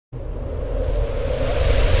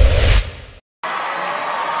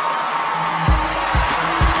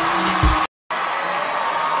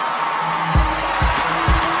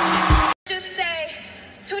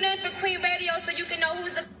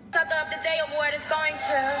award is going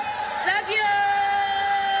to. Love you.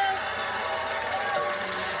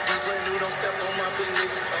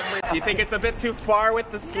 Do you think it's a bit too far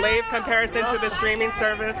with the slave comparison to the streaming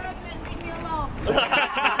service? Leave me alone.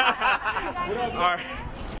 All right.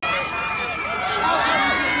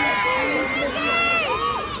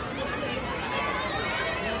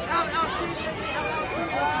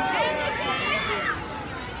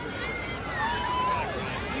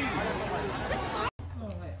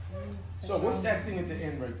 So what's that thing at the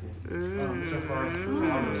end right there? So far as I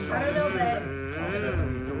don't know,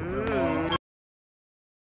 but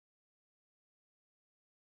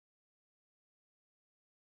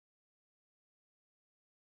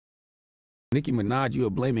Nicki Minaj, you are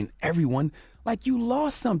blaming everyone like you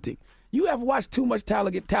lost something. You have watched too much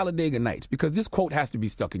Talladega Nights because this quote has to be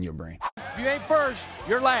stuck in your brain. If you ain't first,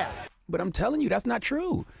 you're last. But I'm telling you, that's not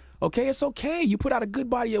true. Okay, it's okay. You put out a good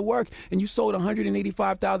body of work and you sold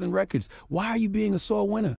 185,000 records. Why are you being a sore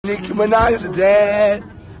winner? Nicki Minaj is dead.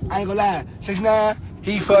 I ain't gonna lie. 6ix9ine,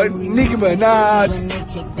 he fucked Nicki Minaj. When they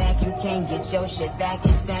kick back, you can't get your shit back.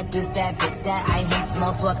 It's that, this, that, bitch, that. I hate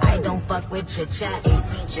small talk. I don't fuck with your chat.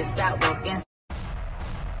 AC just stop working.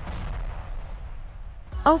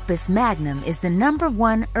 Opus Magnum is the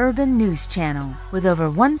 #1 urban news channel. With over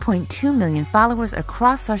 1.2 million followers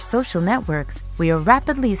across our social networks, we are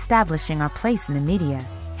rapidly establishing our place in the media.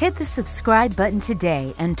 Hit the subscribe button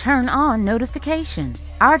today and turn on notification.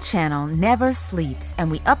 Our channel never sleeps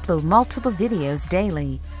and we upload multiple videos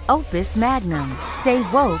daily. Opus Magnum. Stay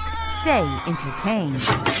woke, stay entertained.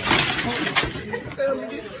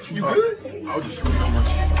 You good? I'll just read how much.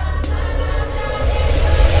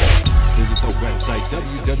 Visit the website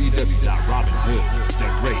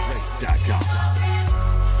www.robinhoodthegreat.com.